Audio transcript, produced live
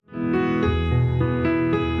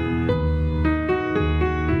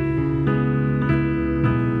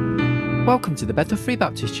Welcome to the Bethel Free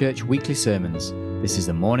Baptist Church weekly sermons. This is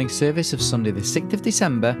the morning service of Sunday the 6th of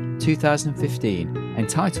December 2015,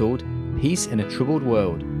 entitled Peace in a Troubled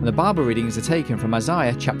World. And the Bible readings are taken from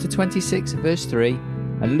Isaiah chapter 26 verse 3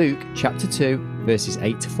 and Luke chapter 2 verses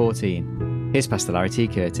 8 to 14. Here's Pastor Larry T.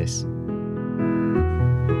 Curtis.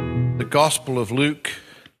 The Gospel of Luke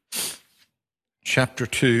chapter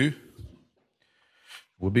 2.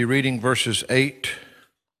 We'll be reading verses 8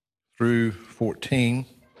 through 14.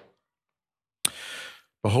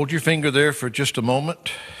 But hold your finger there for just a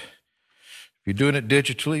moment. If you're doing it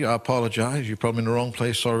digitally, I apologize. You're probably in the wrong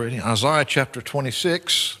place already. Isaiah chapter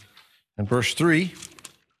 26 and verse 3.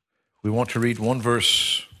 We want to read one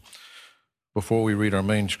verse before we read our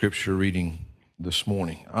main scripture reading this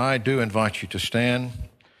morning. I do invite you to stand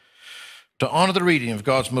to honor the reading of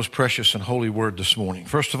God's most precious and holy word this morning.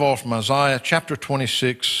 First of all, from Isaiah chapter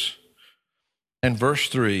 26 and verse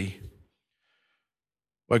 3.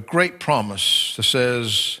 A great promise that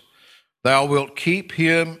says, "Thou wilt keep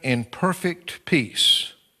him in perfect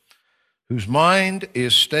peace, whose mind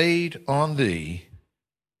is stayed on thee,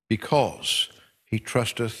 because he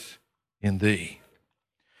trusteth in thee."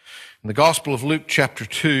 In the Gospel of Luke chapter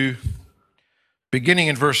 2, beginning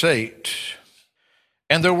in verse 8,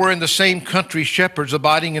 "And there were in the same country shepherds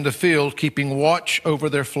abiding in the field, keeping watch over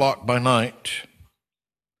their flock by night.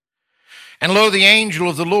 And lo, the angel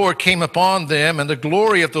of the Lord came upon them, and the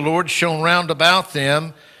glory of the Lord shone round about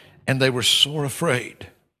them, and they were sore afraid.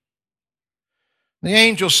 The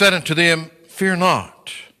angel said unto them, Fear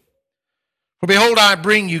not, for behold, I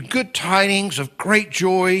bring you good tidings of great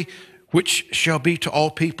joy, which shall be to all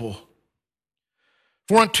people.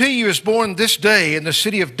 For unto you is born this day in the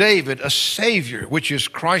city of David a Savior, which is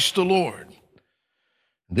Christ the Lord.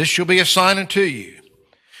 And this shall be a sign unto you.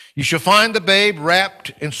 You shall find the babe wrapped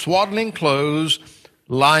in swaddling clothes,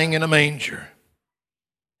 lying in a manger."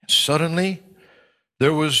 And suddenly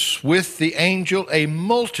there was with the angel a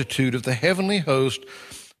multitude of the heavenly host,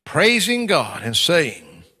 praising God and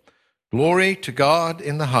saying, "Glory to God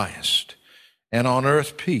in the highest, and on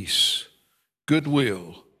earth peace,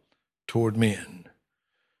 goodwill toward men."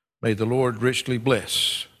 May the Lord richly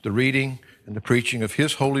bless the reading and the preaching of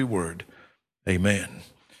his holy word. Amen.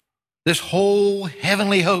 This whole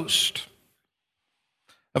heavenly host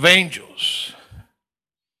of angels,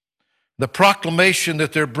 the proclamation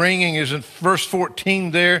that they're bringing is in verse 14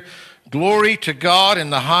 there, "Glory to God in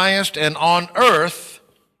the highest, and on earth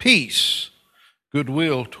peace,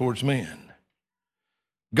 goodwill towards men."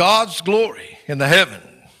 God's glory in the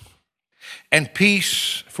heaven and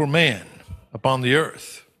peace for man upon the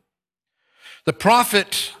earth. The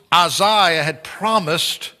prophet Isaiah had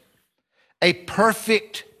promised a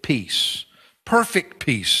perfect peace,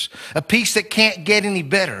 a peace that can't get any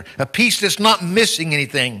better, a peace that's not missing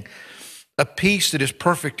anything, a peace that is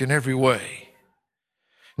perfect in every way.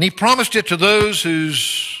 And he promised it to those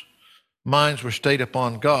whose minds were stayed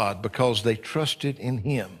upon God because they trusted in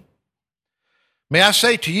him. May I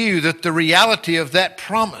say to you that the reality of that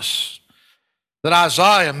promise that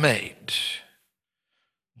Isaiah made,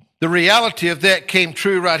 the reality of that came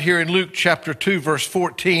true right here in Luke chapter 2, verse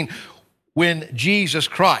 14, when Jesus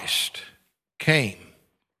Christ came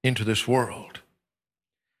into this world.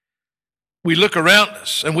 We look around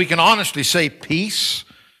us and we can honestly say, peace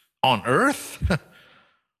on earth?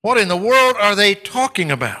 What in the world are they talking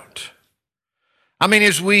about? I mean,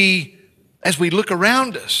 as we look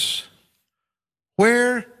around us,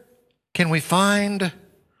 where can we find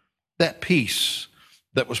that peace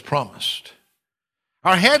that was promised?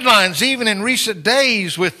 Our headlines, even in recent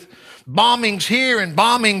days, with bombings here and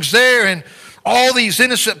bombings there, and all these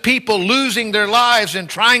innocent people losing their lives and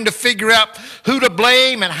trying to figure out who to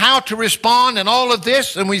blame and how to respond and all of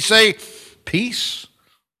this, and we say, peace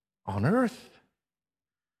on earth?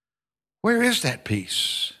 Where is that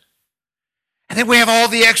peace? And then we have all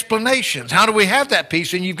the explanations. How do we have that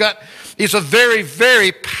peace? And it's a very,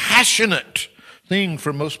 very passionate thing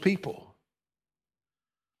for most people.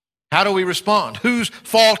 How do we respond? Whose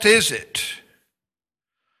fault is it?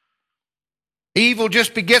 Evil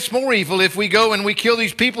just begets more evil. If we go and we kill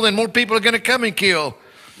these people, then more people are going to come and kill.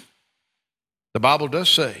 The Bible does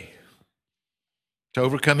say to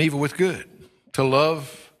overcome evil with good, to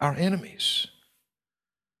love our enemies.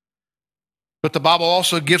 But the Bible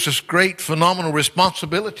also gives us great, phenomenal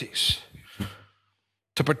responsibilities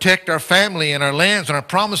to protect our family and our lands and our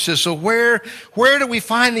promises. So where do we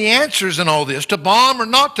find the answers in all this? To bomb or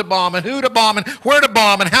not to bomb, and who to bomb, and where to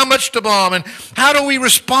bomb, and how much to bomb, and how do we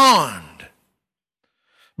respond?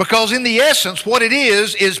 Because in the essence, what it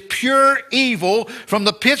is pure evil from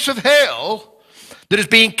the pits of hell that is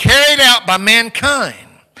being carried out by mankind.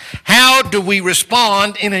 How how do we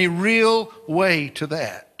respond in a real way to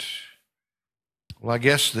that? Well, I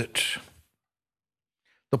guess that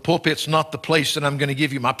the pulpit's not the place that I'm going to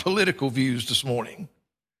give you my political views this morning.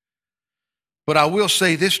 But I will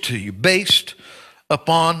say this to you, based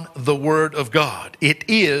upon the Word of God. It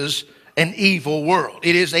is an evil world.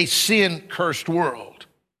 It is a sin-cursed world.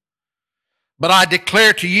 But I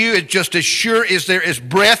declare to you, it's just as sure as there is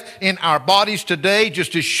breath in our bodies today,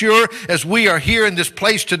 just as sure as we are here in this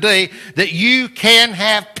place today, that you can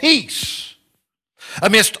have peace.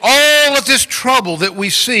 Amidst all of this trouble that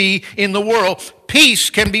we see in the world,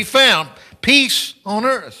 peace can be found. Peace on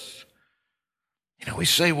earth. We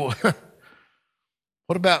say, well,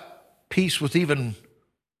 what about peace with even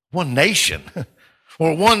one nation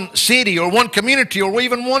or one city or one community or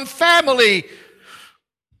even one family?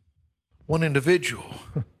 One individual.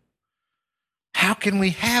 How can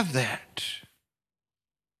we have that?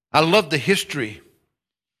 I love the history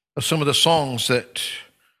of some of the songs that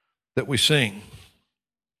we sing.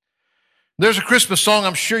 There's a Christmas song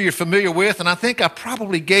I'm sure you're familiar with, and I think I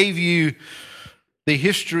probably gave you the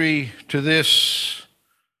history to this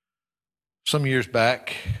some years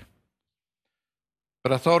back,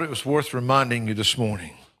 but I thought it was worth reminding you this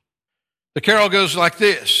morning. The carol goes like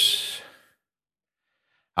this.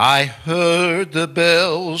 I heard the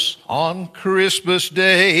bells on Christmas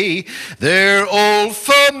Day, their old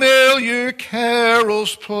familiar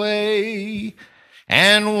carols play,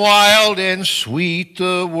 and wild and sweet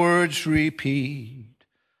the words repeat,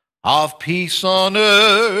 of peace on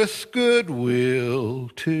earth, goodwill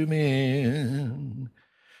to men.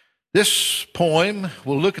 This poem,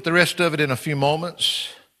 we'll look at the rest of it in a few moments,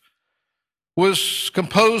 was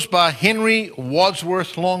composed by Henry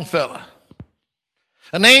Wadsworth Longfellow,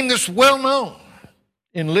 a name that's well known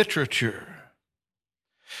in literature.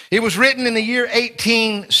 It was written in the year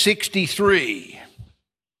 1863.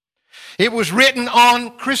 It was written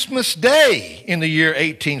on Christmas Day in the year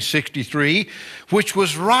 1863, which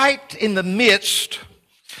was right in the midst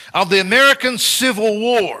of the American Civil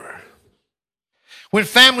War, when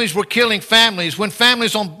families were killing families, when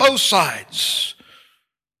families on both sides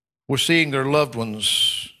were seeing their loved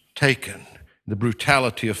ones taken, the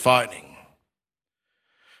brutality of fighting.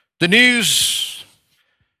 The news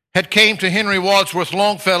had came to Henry Wadsworth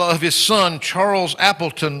Longfellow of his son, Charles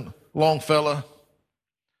Appleton Longfellow.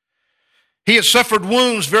 He had suffered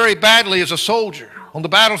wounds very badly as a soldier on the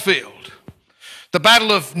battlefield. The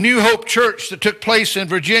Battle of New Hope Church that took place in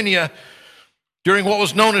Virginia during what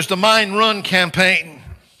was known as the Mine Run Campaign.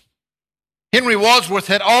 Henry Wadsworth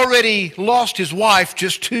had already lost his wife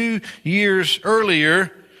just 2 years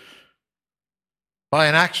earlier by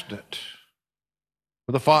an accident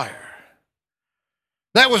with a fire.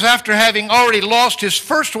 That was after having already lost his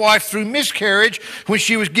first wife through miscarriage when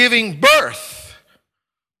she was giving birth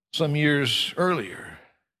some years earlier.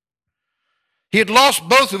 He had lost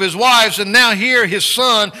both of his wives, and now here his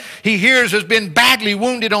son, he hears, has been badly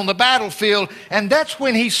wounded on the battlefield, and that's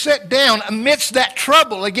when he sat down amidst that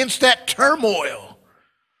trouble, against that turmoil,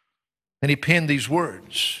 and he penned these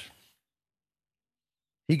words.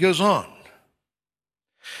 He goes on,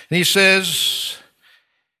 and he says,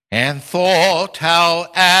 and thought how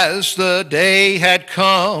as the day had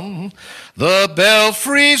come, the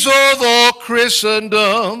belfries of all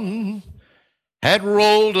Christendom had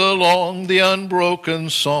rolled along the unbroken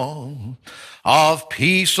song of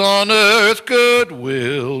peace on earth,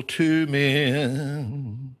 goodwill to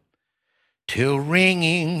men. Till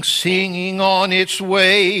ringing, singing on its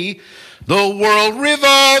way, the world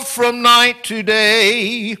revolved from night to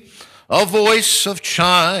day, a voice of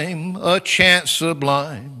chime, a chant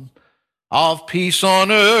sublime, of peace on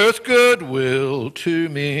earth, goodwill to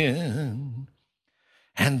men.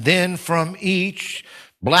 And then from each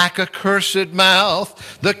black accursed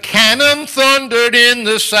mouth the cannon thundered in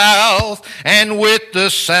the south, and with the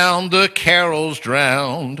sound the carols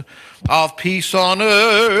drowned, of peace on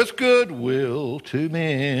earth, goodwill to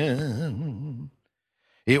men.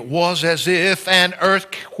 It was as if an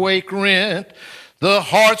earthquake rent the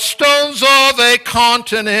heartstones of a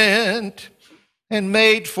continent, and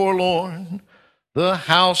made forlorn the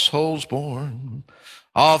households born,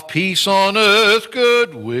 of peace on earth,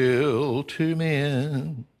 goodwill to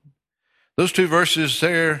men. Those two verses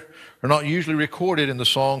there are not usually recorded in the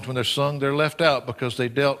songs when they're sung. They're left out because they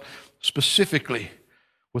dealt specifically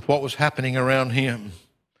with what was happening around him.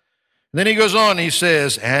 And then he goes on, he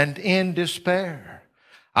says, and in despair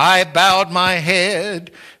I bowed my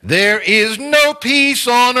head. There is no peace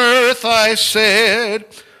on earth, I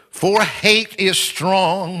said, for hate is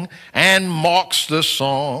strong and mocks the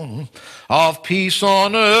song of peace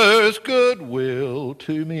on earth, goodwill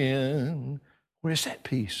to men. Where is that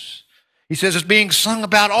peace? He says it's being sung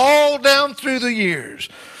about all down through the years.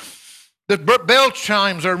 The bell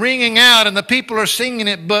chimes are ringing out and the people are singing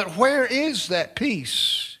it, but where is that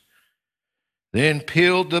peace? Then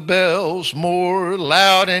pealed the bells more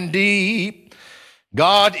loud and deep.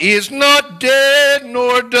 God is not dead,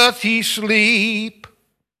 nor doth he sleep.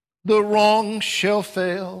 The wrong shall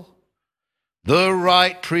fail, the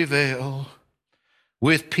right prevail.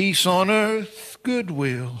 With peace on earth,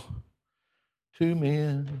 goodwill to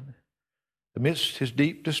men. Amidst his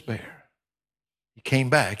deep despair, he came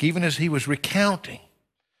back, even as he was recounting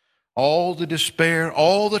all the despair,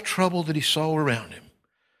 all the trouble that he saw around him.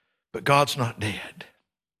 But God's not dead.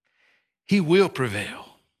 He will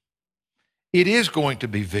prevail. It is going to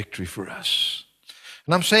be victory for us.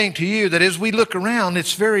 And I'm saying to you that as we look around,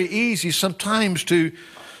 it's very easy sometimes to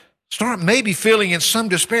start maybe feeling in some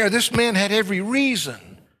despair. This man had every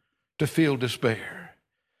reason to feel despair.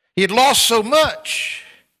 He had lost so much,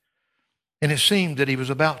 and it seemed that he was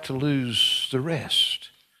about to lose the rest.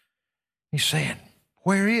 He's saying,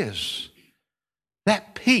 where is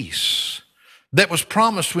that peace that was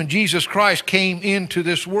promised when Jesus Christ came into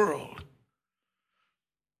this world?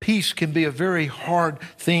 Peace can be a very hard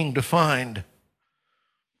thing to find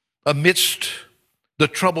amidst the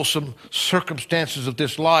troublesome circumstances of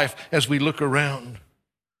this life as we look around.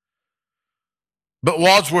 But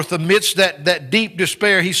Wadsworth, amidst that deep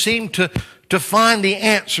despair, he seemed to find the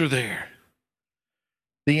answer there.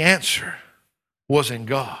 The answer was in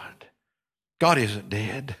God. God isn't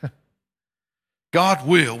dead. God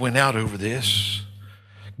will win out over this.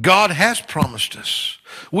 God has promised us.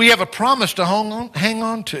 We have a promise to hang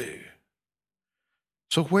on to.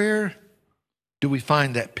 So where do we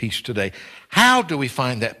find that peace today? How do we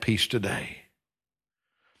find that peace today?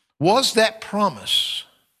 Was that promise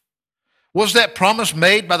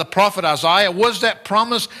made by the prophet Isaiah? Was that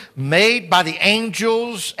promise made by the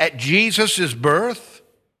angels at Jesus' birth?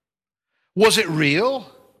 Was it real?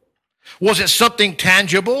 Was it something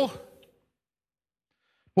tangible?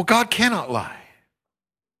 Well, God cannot lie.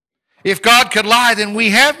 If God could lie, then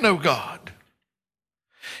we have no God.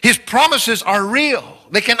 His promises are real.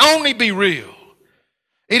 They can only be real.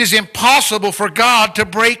 It is impossible for God to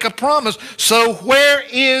break a promise. So where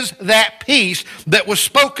is that peace that was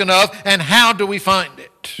spoken of, and how do we find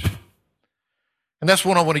it? And that's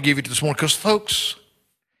what I want to give you this morning, because folks,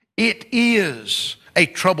 it is a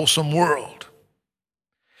troublesome world.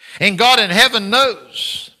 And God in heaven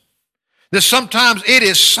knows that sometimes it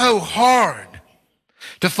is so hard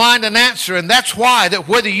to find an answer, and that's why that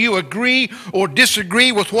whether you agree or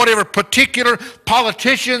disagree with whatever particular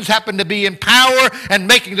politicians happen to be in power and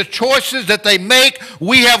making the choices that they make,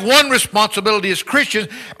 we have one responsibility as Christians,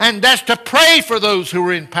 and that's to pray for those who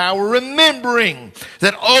are in power, remembering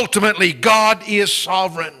that ultimately God is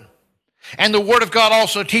sovereign. And the Word of God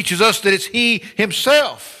also teaches us that it's He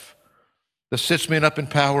Himself that sits men up in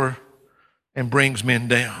power and brings men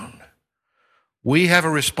down. We have a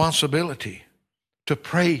responsibility to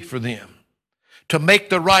pray for them, to make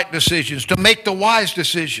the right decisions, to make the wise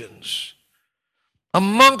decisions.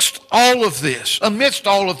 Amidst all of this,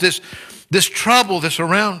 this trouble that's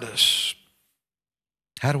around us,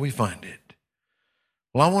 how do we find it?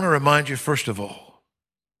 Well, I want to remind you, first of all,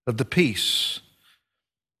 of the peace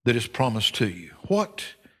that is promised to you. What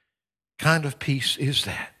kind of peace is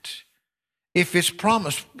that? If it's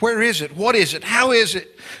promised, where is it? What is it? How is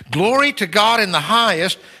it? Glory to God in the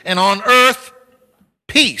highest, and on earth,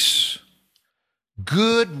 peace,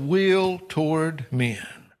 goodwill toward men.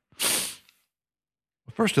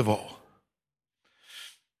 First of all,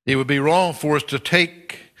 it would be wrong for us to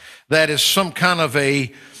take that as some kind of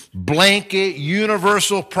a blanket,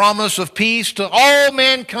 universal promise of peace to all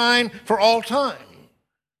mankind for all time.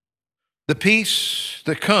 The peace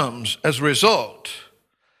that comes as a result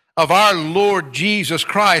of our Lord Jesus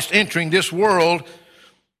Christ entering this world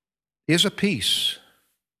is a peace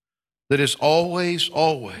that is always,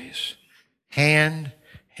 always hand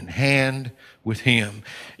in hand with Him.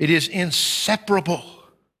 It is inseparable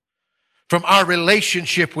from our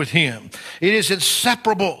relationship with Him. It is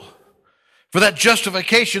inseparable for that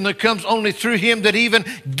justification that comes only through Him that even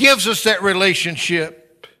gives us that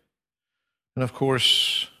relationship. And of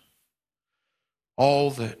course,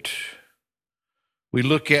 all that we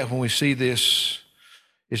look at when we see this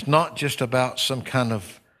is not just about some kind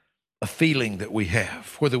of a feeling that we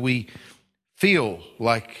have, whether we feel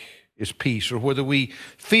like it's peace or whether we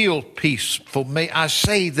feel peaceful. May I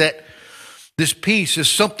say that this peace is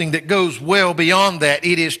something that goes well beyond that.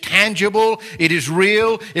 It is tangible. It is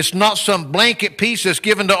real. It's not some blanket peace that's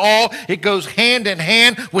given to all. It goes hand in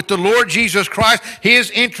hand with the Lord Jesus Christ,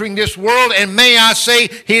 His entering this world, and may I say,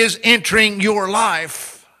 His entering your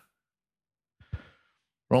life.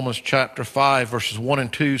 Romans chapter 5, verses 1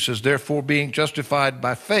 and 2 says, therefore being justified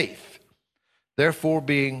by faith,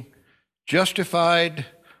 being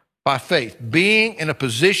in a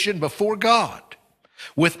position before God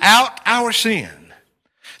without our sin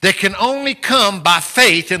that can only come by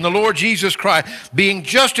faith in the Lord Jesus Christ. Being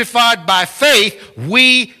justified by faith,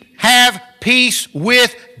 we have peace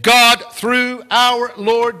with God through our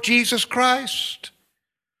Lord Jesus Christ,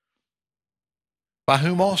 by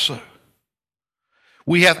whom also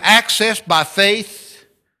we have access by faith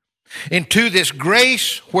into this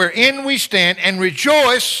grace wherein we stand and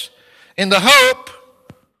rejoice in the hope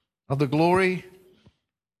of the glory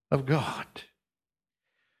of God.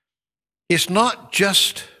 It's not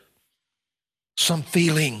just some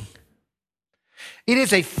feeling. It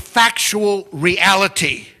is a factual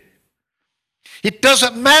reality. It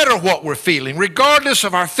doesn't matter what we're feeling. Regardless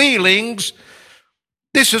of our feelings,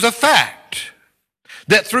 this is a fact.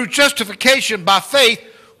 That through justification by faith,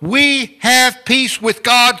 we have peace with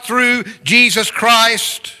God through Jesus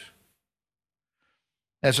Christ.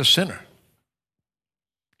 As a sinner,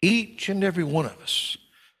 each and every one of us,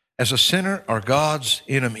 as a sinner, are God's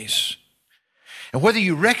enemies. And whether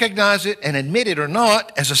you recognize it and admit it or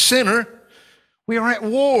not, as a sinner, we are at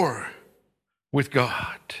war with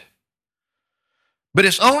God. But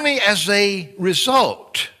it's only as a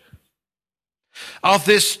result of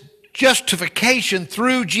this justification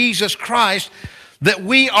through Jesus Christ that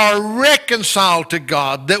we are reconciled to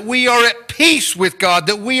God, that we are at peace with God,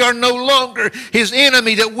 that we are no longer His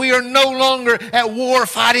enemy, that we are no longer at war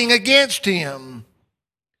fighting against Him.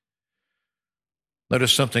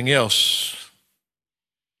 Notice something else.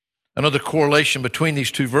 Another correlation between these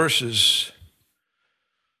two verses.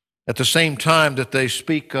 At the same time that they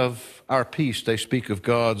speak of our peace, they speak of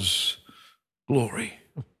God's glory.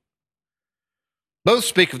 Both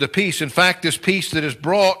speak of the peace. In fact, this peace that is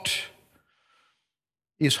brought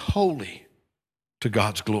is wholly to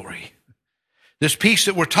God's glory. This peace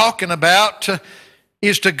that we're talking about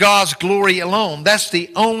is to God's glory alone. That's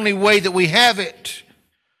the only way that we have it.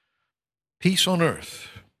 Peace on earth,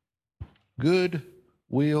 good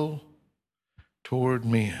will toward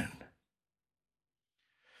men.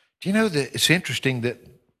 Do you know that it's interesting that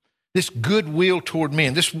this goodwill toward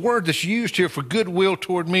men, this word that's used here for goodwill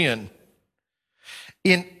toward men,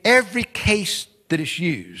 in every case that it's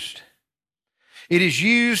used, it is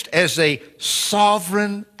used as a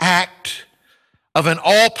sovereign act of an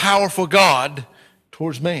all-powerful God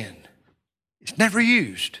towards man. It's never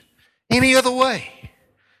used any other way.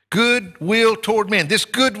 Goodwill toward men. This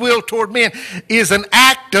goodwill toward men is an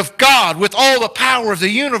act of God with all the power of the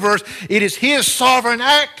universe. It is His sovereign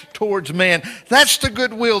act towards man. That's the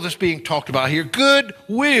goodwill that's being talked about here.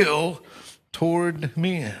 Goodwill toward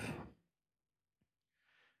men.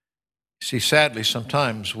 See, sadly,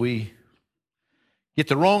 sometimes we get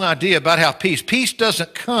the wrong idea about how peace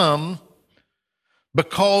doesn't come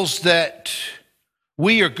because that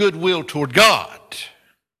we are goodwill toward God.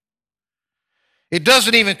 It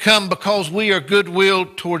doesn't even come because we are goodwill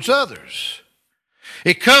towards others.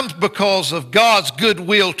 It comes because of God's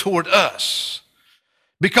goodwill toward us.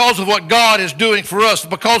 Because of what God is doing for us,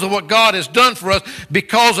 because of what God has done for us,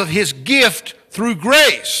 because of His gift through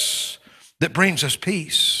grace that brings us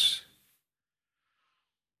peace.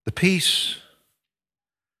 The peace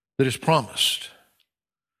that is promised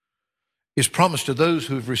to those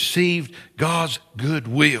who have received God's good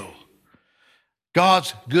will,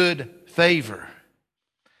 God's good favor,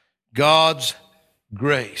 God's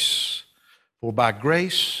grace. For by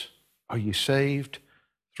grace are you saved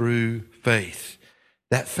through faith.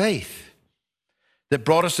 That faith that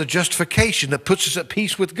brought us the justification, that puts us at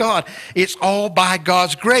peace with God. It's all by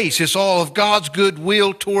God's grace. It's all of God's good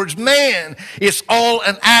will towards man. It's all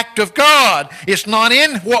an act of God. It's not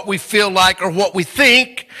in what we feel like or what we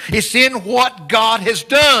think. It's in what God has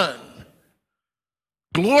done.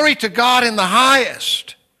 Glory to God in the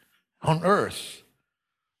highest. On earth,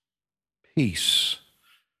 peace,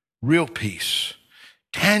 real peace,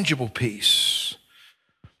 tangible peace,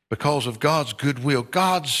 because of God's goodwill,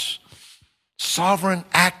 God's sovereign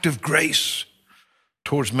act of grace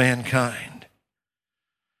towards mankind.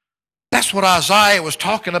 That's what Isaiah was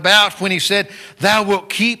talking about when he said, "Thou wilt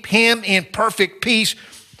keep him in perfect peace,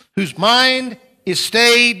 whose mind is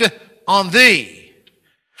stayed on thee,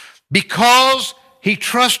 because he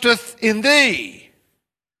trusteth in thee."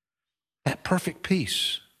 That perfect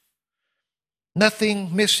peace.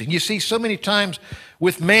 Nothing missing. You see, so many times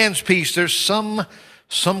with man's peace, there's some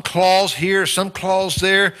clause here, some clause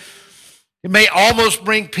there. It may almost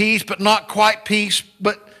bring peace, but not quite peace.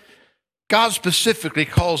 But God specifically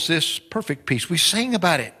calls this perfect peace. We sing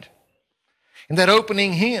about it in that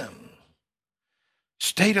opening hymn.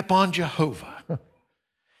 stayed upon Jehovah.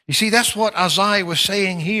 You see, that's what Isaiah was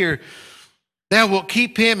saying here. Thou wilt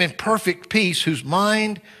keep him in perfect peace whose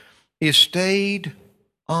mind is stayed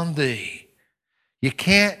on thee. You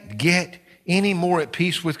can't get any more at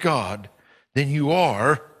peace with God than you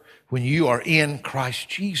are when you are in Christ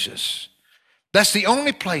Jesus. That's the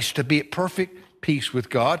only place to be at perfect peace with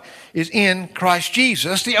God, is in Christ Jesus.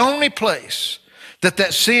 That's the only place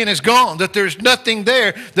that sin is gone, that there's nothing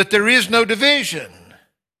there, that there is no division.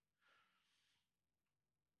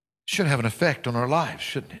 It should have an effect on our lives,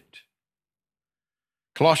 shouldn't it?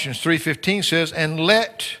 Colossians 3:15 says, and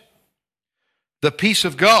let the peace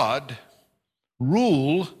of God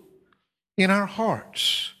rule in our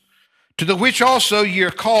hearts, to the which also ye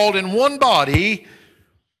are called in one body,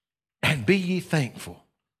 and be ye thankful.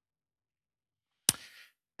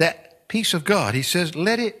 That peace of God, he says,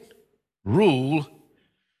 let it rule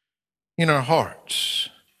in our hearts.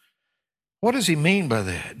 What does he mean by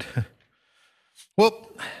that? Well,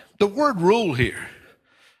 the word rule here,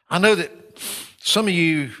 I know that some of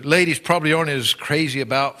you ladies probably aren't as crazy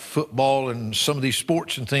about football and some of these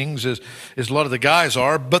sports and things as a lot of the guys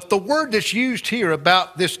are, but the word that's used here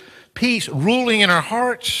about this peace ruling in our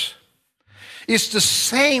hearts, it's the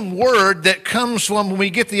same word that comes from when we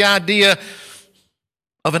get the idea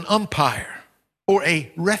of an umpire or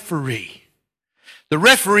a referee. The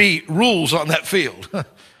referee rules on that field.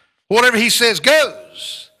 Whatever he says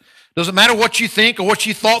goes. Doesn't matter what you think or what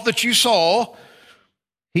you thought that you saw.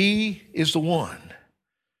 He is the one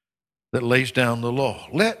that lays down the law.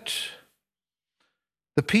 Let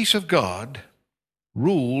the peace of God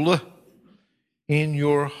rule in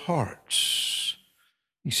your hearts.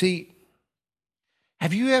 You see,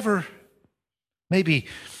 have you ever maybe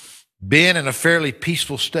been in a fairly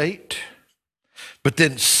peaceful state, but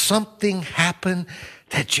then something happened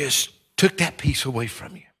that just took that peace away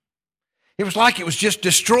from you? It was like it was just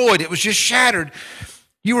destroyed. It was just shattered.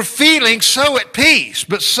 You were feeling so at peace,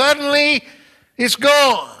 but suddenly it's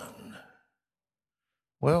gone.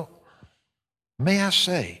 Well, may I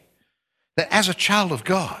say that as a child of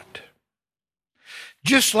God,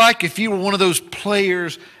 just like if you were one of those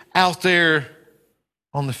players out there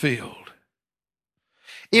on the field,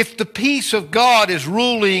 if the peace of God is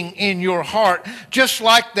ruling in your heart, just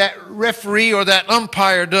like that referee or that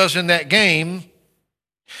umpire does in that game,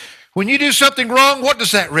 when you do something wrong, what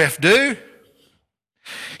does that ref do?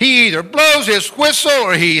 He either blows his whistle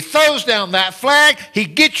or he throws down that flag. He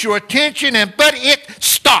gets your attention, but it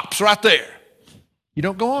stops right there. You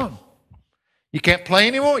don't go on. You can't play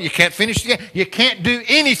anymore. You can't finish the game. You can't do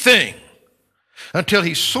anything until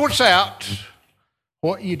he sorts out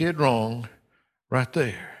what you did wrong right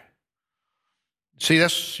there. See,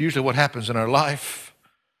 that's usually what happens in our life.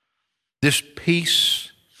 This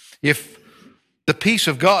peace, if the peace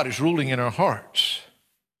of God is ruling in our hearts,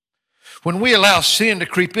 when we allow sin to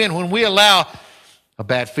creep in, when we allow a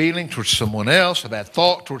bad feeling towards someone else, a bad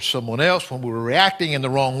thought towards someone else, when we're reacting in the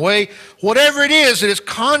wrong way, whatever it is that is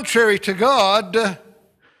contrary to God, it's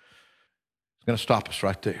going to stop us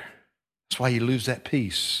right there. That's why you lose that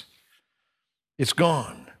peace. It's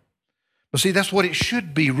gone. But see, that's what it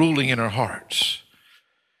should be ruling in our hearts.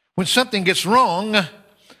 When something gets wrong,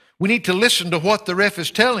 we need to listen to what the ref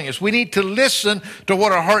is telling us. We need to listen to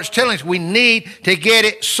what our heart's telling us. We need to get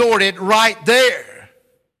it sorted right there.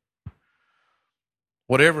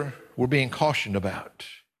 Whatever we're being cautioned about,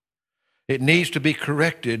 it needs to be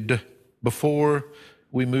corrected before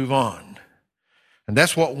we move on. And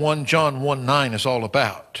that's what 1 John 1:9 is all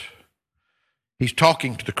about. He's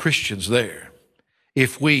talking to the Christians there.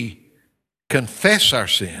 If we confess our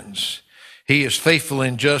sins, he is faithful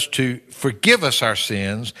and just to forgive us our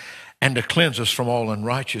sins and to cleanse us from all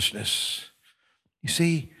unrighteousness. You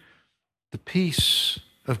see, the peace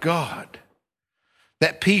of God,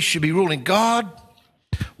 that peace should be ruling. God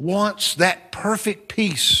wants that perfect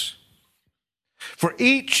peace for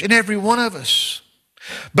each and every one of us.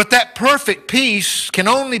 But that perfect peace can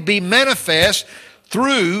only be manifest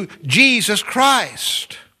through Jesus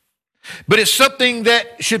Christ. But it's something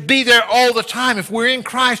that should be there all the time. If we're in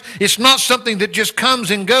Christ, it's not something that just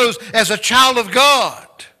comes and goes as a child of God.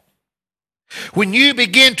 When you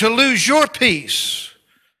begin to lose your peace,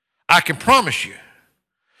 I can promise you,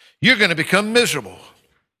 you're going to become miserable.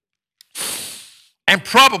 And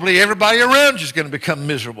probably everybody around you is going to become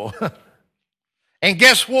miserable. And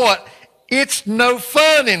guess what? It's no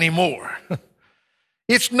fun anymore.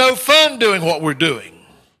 It's no fun doing what we're doing.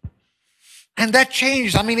 And that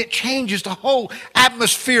changes, it changes the whole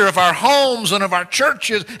atmosphere of our homes and of our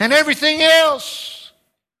churches and everything else.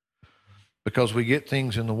 Because we get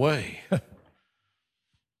things in the way.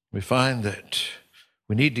 We find that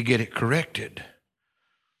we need to get it corrected.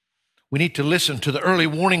 We need to listen to the early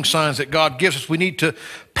warning signs that God gives us. We need to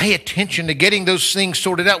pay attention to getting those things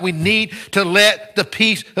sorted out. We need to let the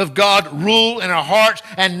peace of God rule in our hearts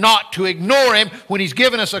and not to ignore Him when He's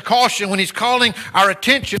given us a caution, when He's calling our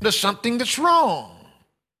attention to something that's wrong.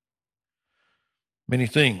 Many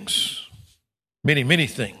things, many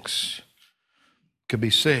things could be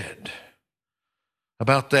said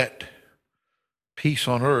about that peace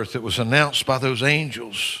on earth that was announced by those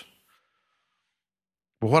angels.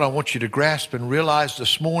 But what I want you to grasp and realize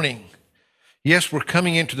this morning, yes, we're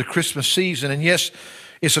coming into the Christmas season, and yes,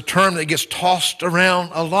 it's a term that gets tossed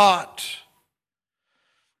around a lot.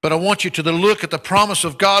 But I want you to look at the promise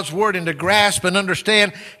of God's Word and to grasp and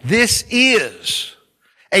understand this is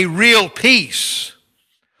a real peace.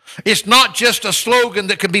 It's not just a slogan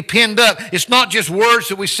that can be pinned up. It's not just words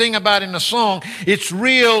that we sing about in a song. It's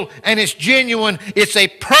real and it's genuine. It's a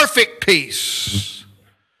perfect peace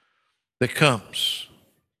that comes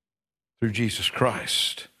through Jesus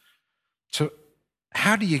Christ. So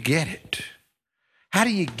how do you get it? How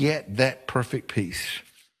do you get that perfect peace?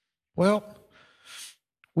 Well,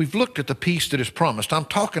 we've looked at the peace that is promised. I'm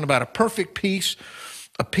talking about a perfect peace,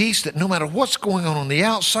 a peace that no matter what's going on the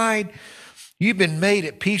outside, you've been made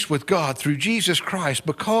at peace with God through Jesus Christ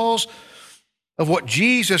because of what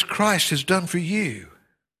Jesus Christ has done for you.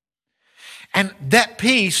 And that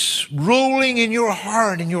peace ruling in your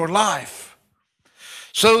heart, in your life,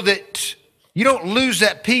 so that you don't lose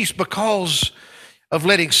that peace because of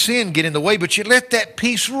letting sin get in the way, but you let that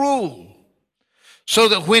peace rule. So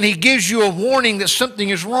that when He gives you a warning that something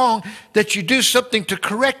is wrong, that you do something to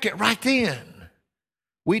correct it right then.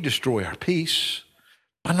 We destroy our peace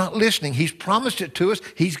by not listening. He's promised it to us.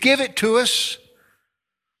 He's given it to us.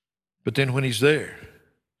 But then when He's there,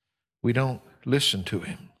 we don't listen to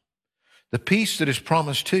Him. The peace that is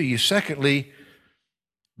promised to you. Secondly,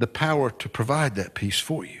 the power to provide that peace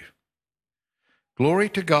for you. Glory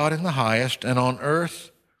to God in the highest, and on earth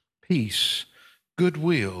peace,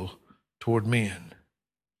 goodwill toward men.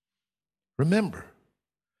 Remember,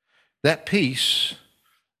 that peace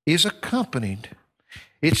is accompanied,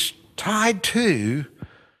 it's tied to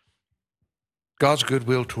God's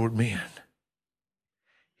goodwill toward men.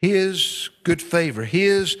 His good favor,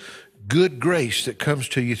 His good grace that comes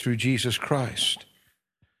to you through Jesus Christ.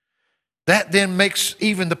 That then makes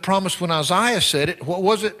even the promise when Isaiah said it, what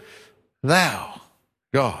was it? Thou,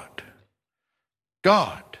 God,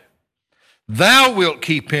 thou wilt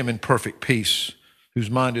keep him in perfect peace,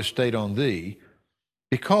 whose mind is stayed on thee,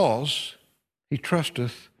 because he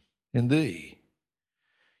trusteth in thee.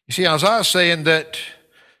 You see, Isaiah is saying that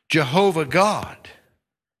Jehovah God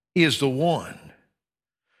is the one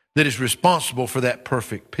that is responsible for that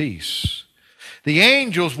perfect peace. The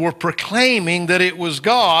angels were proclaiming that it was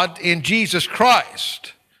God in Jesus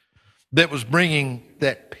Christ that was bringing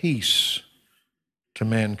that peace to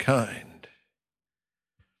mankind.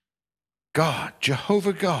 God,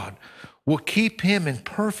 Jehovah God, will keep him in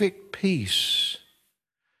perfect peace.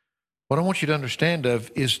 What I want you to understand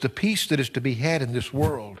of is the peace that is to be had in this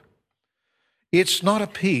world. It's not a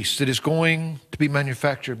peace that is going to be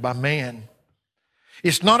manufactured by man.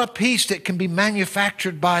 It's not a peace that can be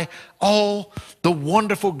manufactured by all the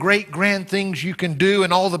wonderful, great, grand things you can do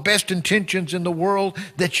and all the best intentions in the world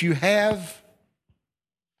that you have.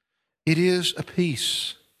 It is a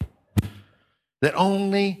peace that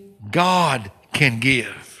only God can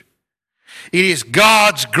give. It is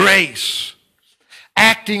God's grace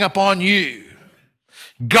acting upon you.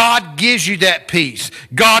 God gives you that peace.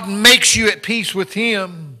 God makes you at peace with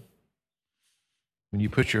Him when you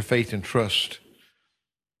put your faith and trust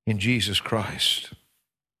in Jesus Christ.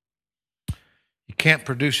 You can't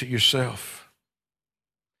produce it yourself.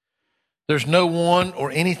 There's no one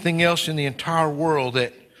or anything else in the entire world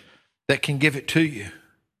that can give it to you.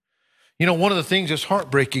 You know, one of the things that's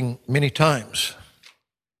heartbreaking many times,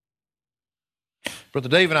 Brother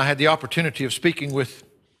Dave and I had the opportunity of speaking with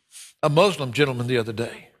a Muslim gentleman the other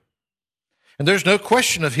day. And there's no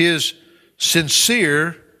question of his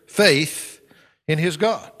sincere faith in his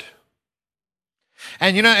God.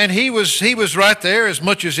 And you know, and he was right there as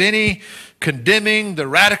much as any, condemning the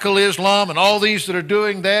radical Islam and all these that are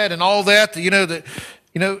doing that and all that,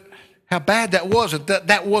 how bad that was,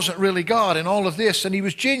 that wasn't really God and all of this. And he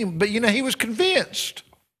was genuine, but he was convinced.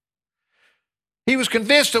 He was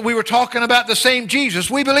convinced that we were talking about the same Jesus.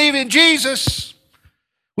 We believe in Jesus.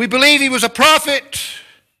 We believe He was a prophet.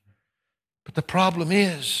 But the problem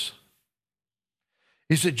is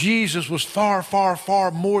that Jesus was far, far,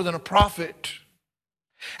 far more than a prophet.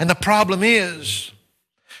 And the problem is,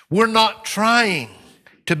 we're not trying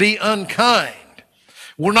to be unkind.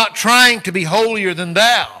 We're not trying to be holier than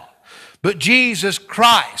thou. But Jesus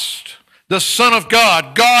Christ the Son of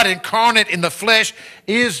God, God incarnate in the flesh,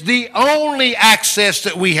 is the only access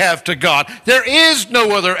that we have to God. There is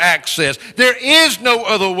no other access. There is no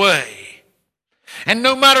other way. And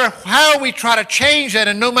no matter how we try to change that,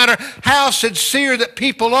 and no matter how sincere that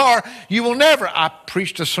people are, you will never. I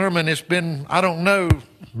preached a sermon, it's been, I don't know,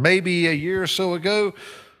 maybe a year or so ago,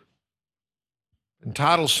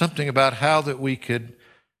 entitled something about how that we could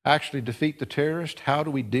actually defeat the terrorist. How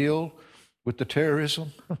do we deal with the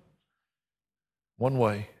terrorism? One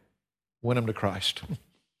way, win them to Christ.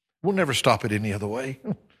 We'll never stop it any other way.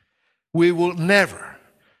 We will never.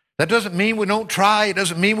 That doesn't mean we don't try. It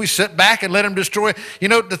doesn't mean we sit back and let them destroy. You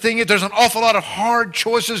know, the thing is, there's an awful lot of hard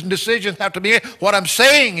choices and decisions have to be made. What I'm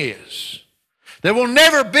saying is, there will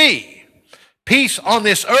never be peace on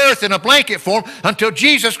this earth in a blanket form until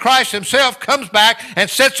Jesus Christ himself comes back and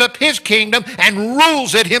sets up his kingdom and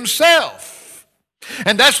rules it himself.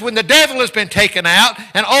 And that's when the devil has been taken out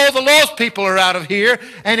and all the lost people are out of here,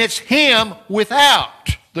 and it's him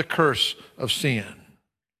without the curse of sin.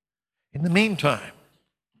 In the meantime,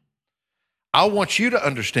 I want you to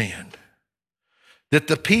understand that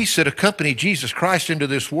the peace that accompanied Jesus Christ into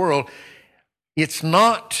this world, it's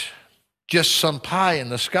not just some pie in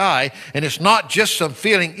the sky, and it's not just some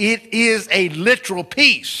feeling. It is a literal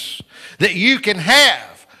peace that you can have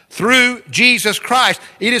through Jesus Christ.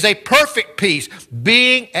 It is a perfect peace,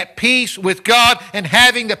 being at peace with God and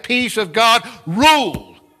having the peace of God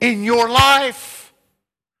rule in your life.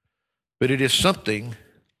 But it is something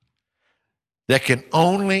that can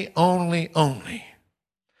only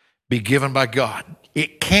be given by God.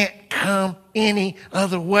 It can't come any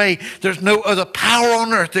other way. There's no other power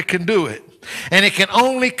on earth that can do it. And it can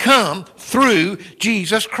only come through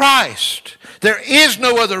Jesus Christ. There is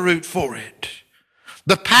no other route for it.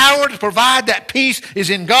 The power to provide that peace is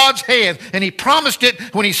in God's hands, and he promised it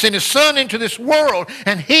when he sent his Son into this world,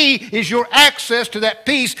 and he is your access to that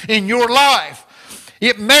peace in your life.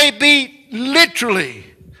 It may be literally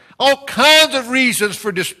all kinds of reasons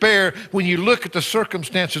for despair when you look at the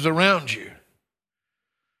circumstances around you.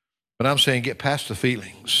 But I'm saying get past the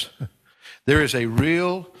feelings. There is a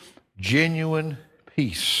real, genuine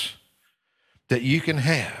peace that you can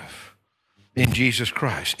have in Jesus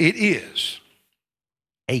Christ. It is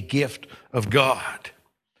a gift of God.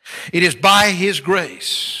 It is by his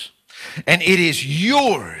grace, and it is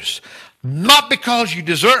yours, not because you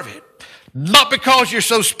deserve it, not because you're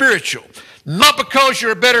so spiritual, not because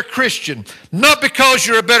you're a better Christian, not because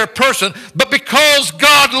you're a better person, but because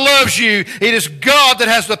God loves you. It is God that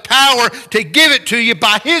has the power to give it to you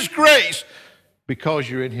by his grace because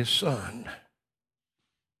you're in his Son.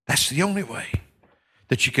 That's the only way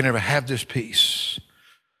that you can ever have this peace.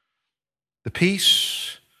 The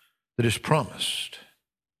peace that is promised,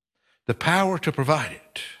 the power to provide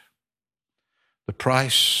it, the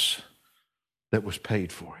price that was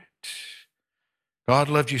paid for it. God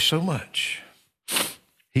loved you so much,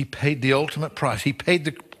 he paid the ultimate price. He paid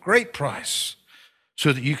the great price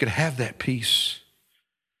so that you could have that peace.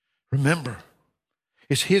 Remember,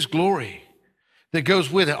 it's his glory that goes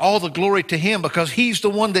with it. All the glory to him because he's the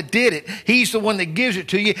one that did it. He's the one that gives it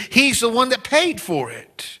to you. He's the one that paid for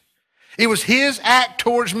it. It was his act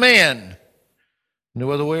towards man.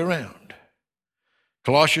 No other way around.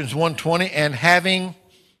 Colossians 1:20, and having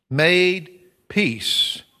made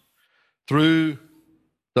peace through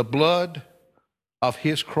the blood of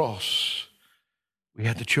his cross. We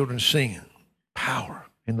had the children singing power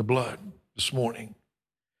in the blood this morning.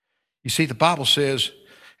 You see, the Bible says,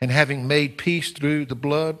 and having made peace through the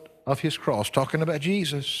blood of his cross, talking about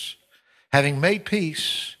Jesus, having made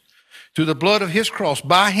peace through the blood of his cross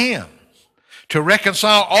by him, to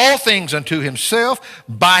reconcile all things unto himself.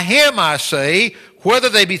 By him, I say, whether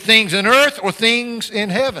they be things in earth or things in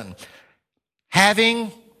heaven.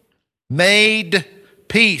 Having made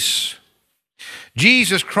peace.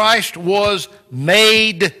 Jesus Christ was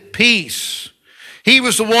made peace. He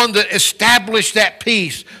was the one that established that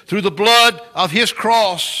peace through the blood of his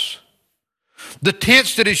cross. The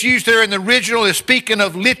tense that is used there in the original is speaking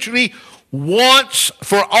of literally once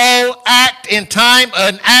for all act in time,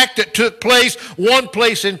 an act that took place, one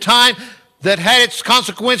place in time that had its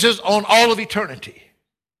consequences on all of eternity.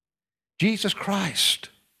 Jesus Christ,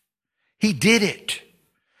 he did it.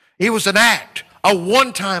 It was an act, a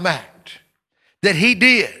one-time act that he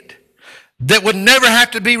did that would never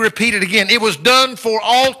have to be repeated again. It was done for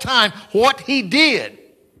all time. What he did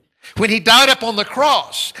when he died up on the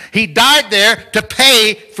cross, he died there to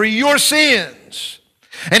pay for your sins.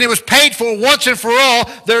 And it was paid for once and for all.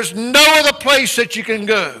 There's no other place that you can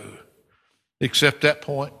go except that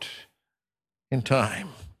point in time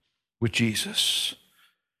with Jesus.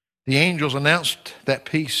 The angels announced that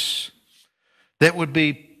peace that would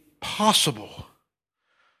be possible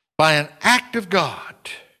by an act of God.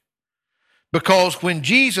 Because when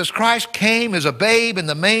Jesus Christ came as a babe in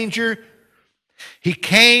the manger, He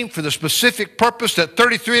came for the specific purpose that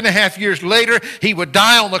 33 and a half years later, He would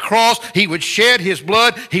die on the cross, He would shed His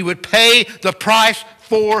blood, He would pay the price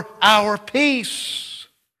for our peace.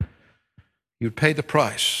 He would pay the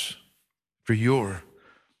price for your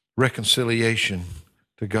reconciliation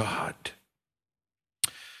to God.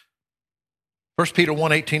 1 Peter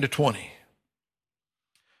 1:18-20.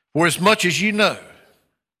 For as much as you know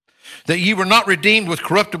that ye were not redeemed with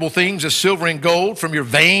corruptible things as silver and gold from your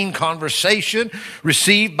vain conversation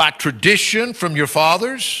received by tradition from your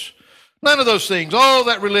fathers. None of those things, all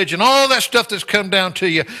that religion, all that stuff that's come down to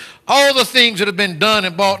you, all the things that have been done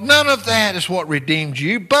and bought, none of that is what redeemed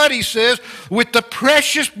you. But, he says, with the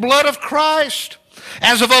precious blood of Christ,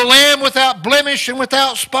 as of a lamb without blemish and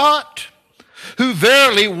without spot, who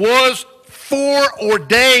verily was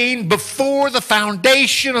foreordained before the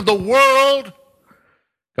foundation of the world.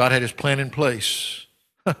 God had His plan in place.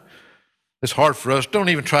 It's hard for us. Don't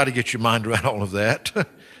even try to get your mind around all of that.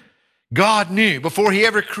 God knew before He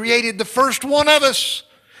ever created the first one of us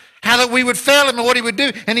how that we would fail Him and what He would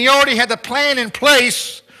do. And He already had the plan in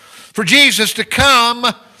place for Jesus to come,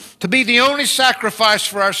 to be the only sacrifice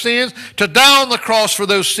for our sins, to die on the cross for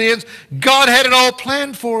those sins. God had it all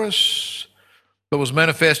planned for us, but was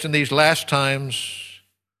manifest in these last times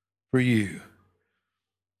for you.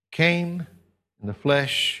 Came in the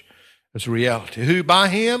flesh as a reality, who by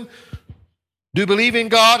Him do believe in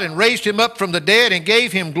God and raised Him up from the dead and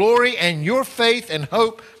gave Him glory, and your faith and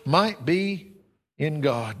hope might be in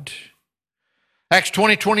God. Acts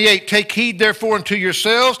 20:28, take heed therefore unto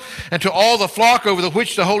yourselves and to all the flock over the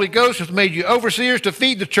which the Holy Ghost hath made you overseers to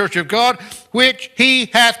feed the church of God, which He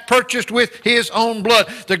hath purchased with His own blood.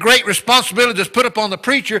 The great responsibility that's put upon the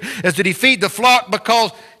preacher is that he feed the flock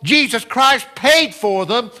because Jesus Christ paid for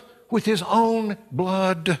them with His own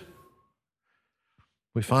blood.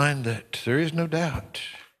 We find that there is no doubt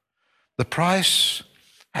the price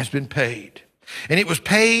has been paid. And it was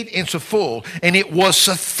paid in full, and it was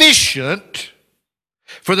sufficient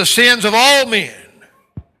for the sins of all men.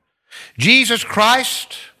 Jesus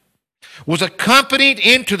Christ was accompanied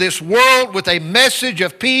into this world with a message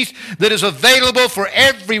of peace that is available for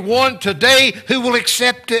everyone today who will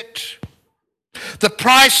accept it. The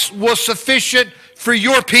price was sufficient for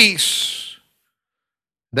your peace.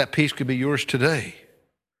 That peace could be yours today,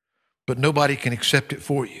 but nobody can accept it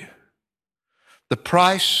for you. The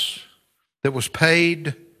price that was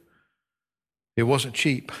paid, it wasn't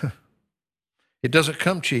cheap. It doesn't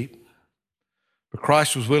come cheap, but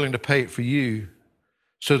Christ was willing to pay it for you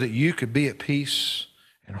so that you could be at peace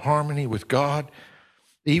and harmony with God,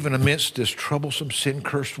 even amidst this troublesome,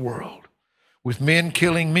 sin-cursed world, with men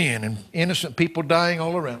killing men and innocent people dying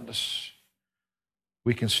all around us.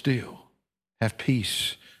 We can still have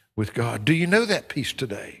peace with God. Do you know that peace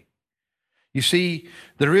today? You see,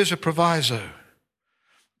 there is a proviso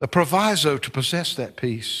to possess that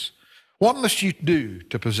peace. What must you do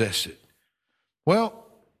to possess it? Well,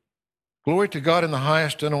 glory to God in the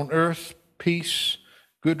highest, and on earth, peace,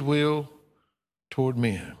 goodwill toward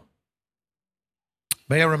men.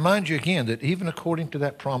 May I remind you again that even according to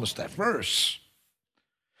that promise, that verse,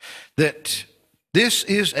 that this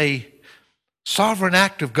is a sovereign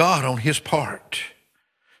act of God on His part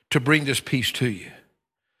to bring this peace to you.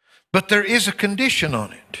 But there is a condition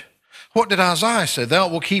on it. What did Isaiah say? Thou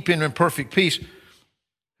wilt keep him in perfect peace,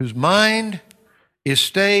 whose mind is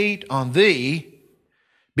stayed on Thee,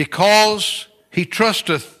 because he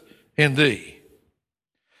trusteth in Thee.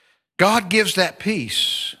 God gives that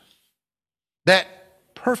peace, that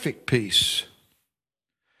perfect peace,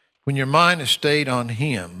 when your mind is stayed on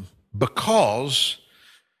Him because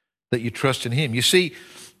that you trust in Him. You see,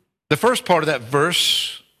 the first part of that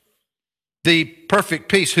verse, the perfect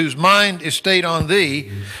peace, whose mind is stayed on Thee,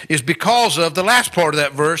 is because of the last part of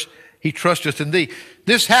that verse, he trusteth in Thee.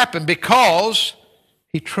 This happened because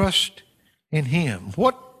he trusts in Him.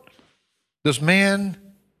 What does man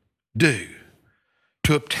do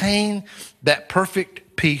to obtain that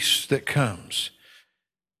perfect peace that comes?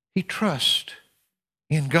 He trusts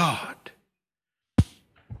in God.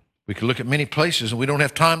 We could look at many places, and we don't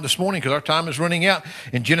have time this morning because our time is running out.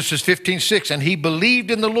 In Genesis 15:6, and he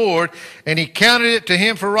believed in the Lord, and He counted it to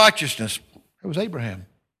him for righteousness. It was Abraham.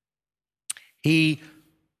 He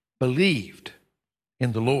believed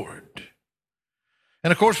in the Lord.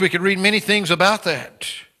 And of course, we could read many things about that.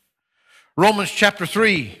 Romans chapter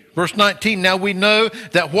 3, verse 19, now we know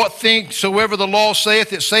that what things soever the law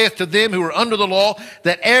saith, it saith to them who are under the law,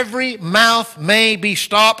 that every mouth may be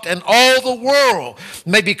stopped, and all the world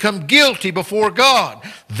may become guilty before God.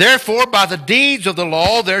 Therefore, by the deeds of the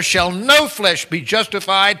law, there shall no flesh be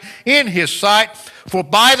justified in his sight, for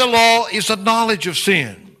by the law is the knowledge of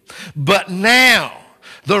sin. But now,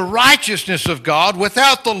 the righteousness of God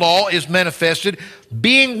without the law is manifested,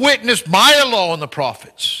 being witnessed by the law and the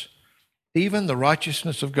prophets, even the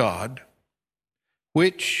righteousness of God,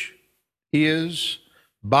 which is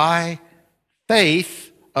by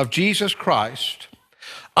faith of Jesus Christ,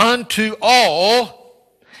 unto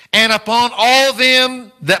all and upon all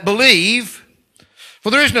them that believe.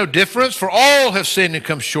 For there is no difference, for all have sinned and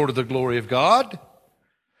come short of the glory of God,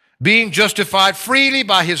 being justified freely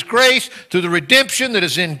by his grace through the redemption that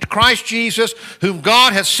is in Christ Jesus, whom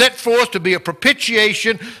God has set forth to be a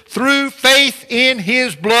propitiation through faith in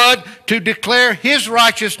his blood, to declare his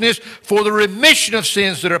righteousness for the remission of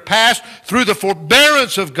sins that are past through the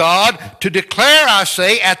forbearance of God, to declare, I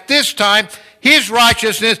say, at this time his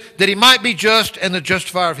righteousness, that he might be just and the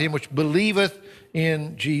justifier of him which believeth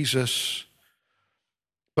in Jesus.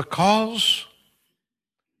 Because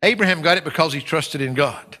Abraham got it because he trusted in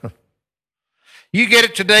God. You get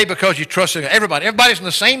it today because you trust in God. Everybody's in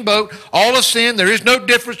the same boat. All of sin. There is no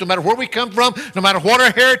difference no matter where we come from, no matter what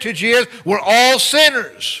our heritage is. We're all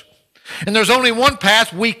sinners. And there's only one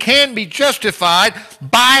path. We can be justified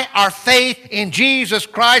by our faith in Jesus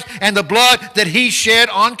Christ and the blood that he shed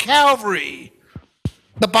on Calvary.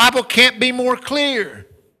 The Bible can't be more clear.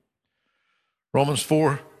 Romans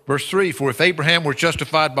 4, verse 3, for if Abraham were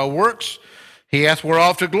justified by works, he hath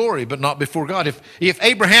whereof to glory, but not before God. If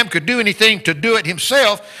Abraham could do anything to do it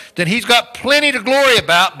himself, then he's got plenty to glory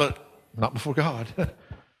about, but not before God.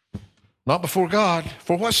 Not before God.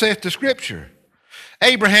 For what saith the Scripture?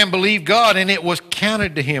 Abraham believed God, and it was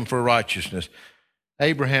counted to him for righteousness.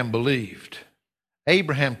 Abraham believed.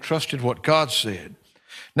 Abraham trusted what God said.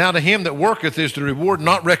 Now to him that worketh is the reward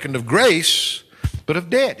not reckoned of grace, but of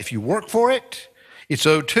debt. If you work for it, it's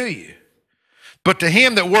owed to you. But to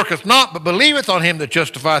him that worketh not, but believeth on him that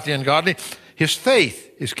justifieth the ungodly, his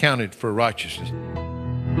faith is counted for righteousness.